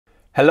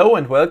Hello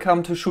and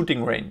welcome to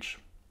Shooting Range.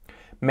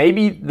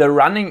 Maybe the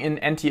running in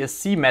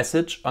NTSC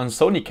message on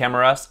Sony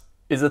cameras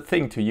is a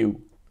thing to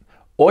you.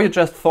 Or you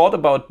just thought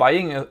about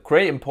buying a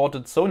grey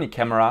imported Sony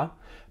camera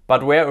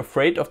but were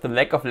afraid of the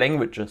lack of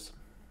languages.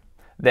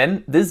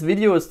 Then this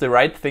video is the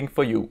right thing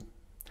for you.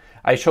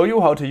 I show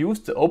you how to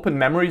use the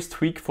OpenMemories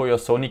tweak for your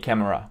Sony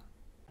camera.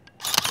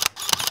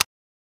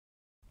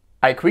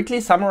 I quickly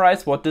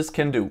summarize what this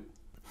can do.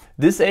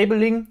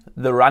 Disabling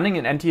the running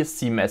in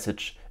NTSC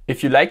message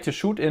if you like to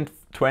shoot in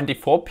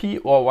 24p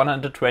or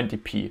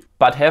 120p,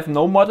 but have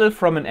no model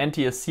from an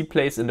NTSC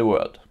place in the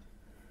world.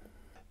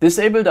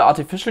 Disable the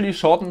artificially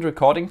shortened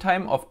recording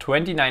time of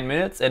 29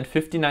 minutes and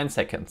 59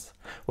 seconds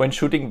when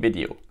shooting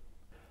video.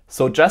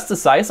 So just the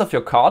size of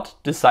your card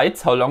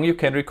decides how long you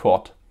can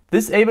record.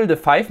 Disable the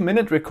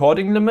 5-minute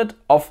recording limit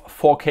of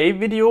 4K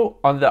video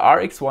on the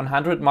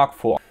RX100 Mark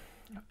IV.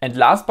 And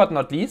last but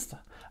not least,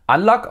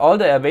 unlock all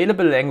the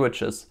available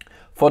languages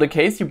for the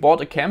case you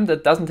bought a cam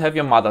that doesn't have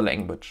your mother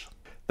language.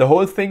 The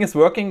whole thing is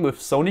working with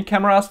Sony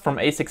cameras from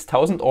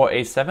A6000 or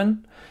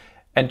A7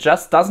 and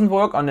just doesn't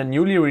work on the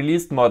newly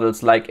released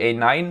models like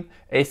A9,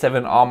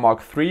 A7RII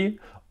Mark III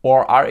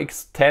or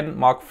RX10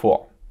 Mark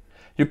IV.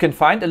 You can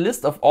find a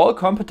list of all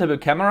compatible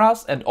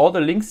cameras and all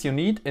the links you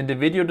need in the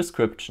video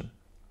description.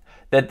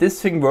 That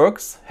this thing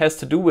works has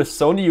to do with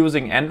Sony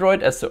using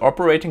Android as the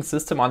operating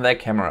system on their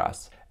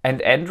cameras.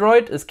 And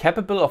Android is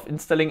capable of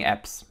installing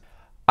apps.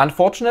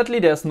 Unfortunately,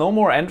 there's no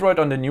more Android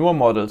on the newer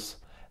models.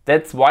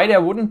 That's why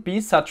there wouldn't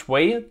be such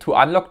way to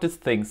unlock these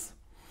things.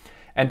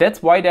 And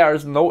that's why there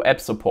is no app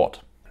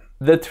support.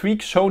 The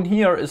tweak shown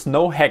here is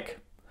no hack.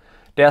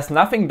 There's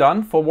nothing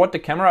done for what the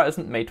camera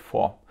isn't made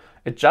for.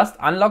 It just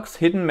unlocks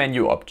hidden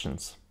menu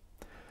options.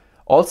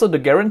 Also, the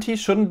guarantee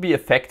shouldn't be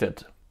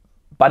affected.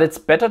 But it's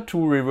better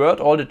to revert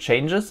all the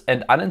changes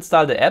and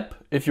uninstall the app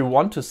if you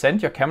want to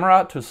send your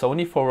camera to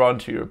Sony for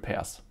warranty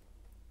repairs.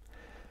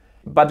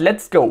 But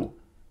let's go!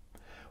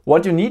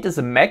 What you need is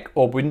a Mac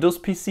or Windows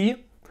PC,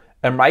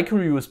 a micro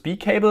USB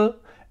cable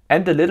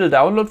and a little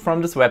download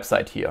from this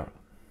website here.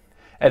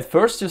 At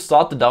first you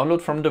start the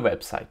download from the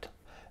website.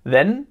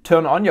 Then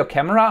turn on your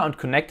camera and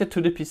connect it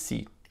to the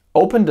PC.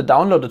 Open the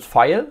downloaded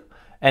file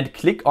and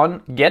click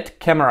on Get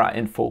Camera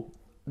Info.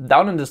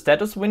 Down in the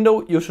status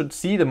window you should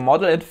see the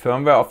model and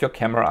firmware of your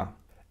camera.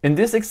 In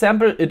this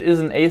example it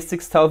is an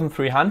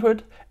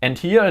A6300 and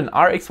here an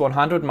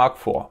RX100 Mark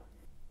IV.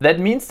 That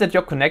means that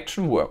your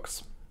connection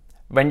works.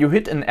 When you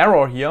hit an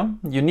error here,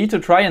 you need to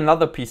try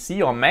another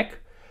PC or Mac,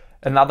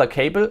 another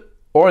cable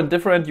or a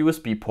different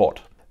USB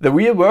port. The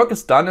real work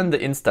is done in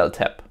the Install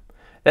tab.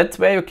 That's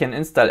where you can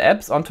install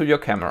apps onto your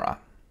camera.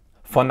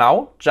 For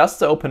now, just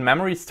the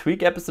OpenMemories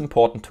tweak app is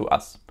important to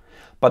us.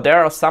 But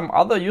there are some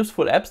other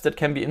useful apps that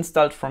can be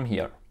installed from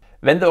here.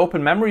 When the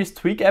OpenMemories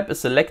tweak app is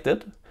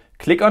selected,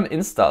 click on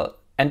Install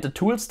and the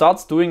tool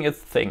starts doing its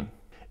thing.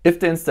 If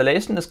the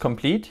installation is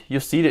complete, you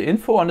see the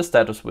info on the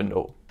status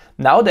window.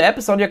 Now the app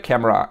is on your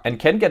camera and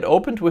can get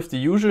opened with the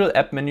usual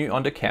app menu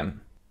on the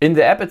cam. In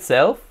the app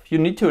itself, you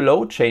need to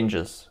allow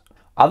changes.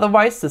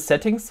 Otherwise the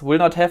settings will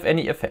not have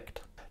any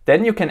effect.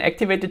 Then you can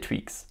activate the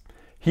tweaks.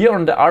 Here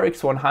on the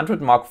RX100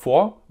 Mark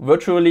IV,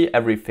 virtually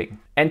everything.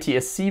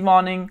 NTSC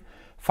warning,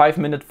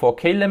 5-minute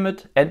 4K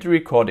limit and the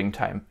recording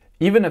time.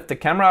 Even if the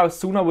camera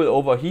sooner will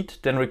overheat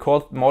than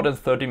record more than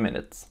 30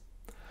 minutes.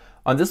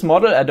 On this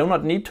model I do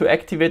not need to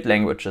activate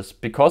languages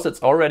because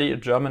it's already a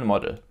German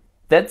model.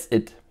 That's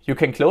it. You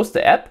can close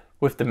the app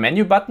with the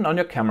menu button on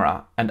your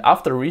camera and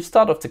after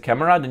restart of the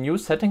camera the new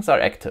settings are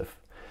active,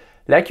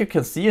 like you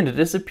can see in the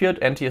disappeared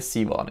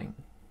NTSC warning.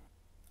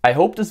 I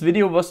hope this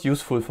video was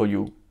useful for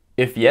you.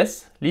 If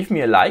yes, leave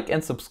me a like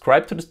and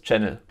subscribe to this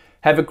channel.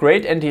 Have a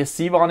great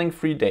NTSC warning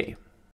free day.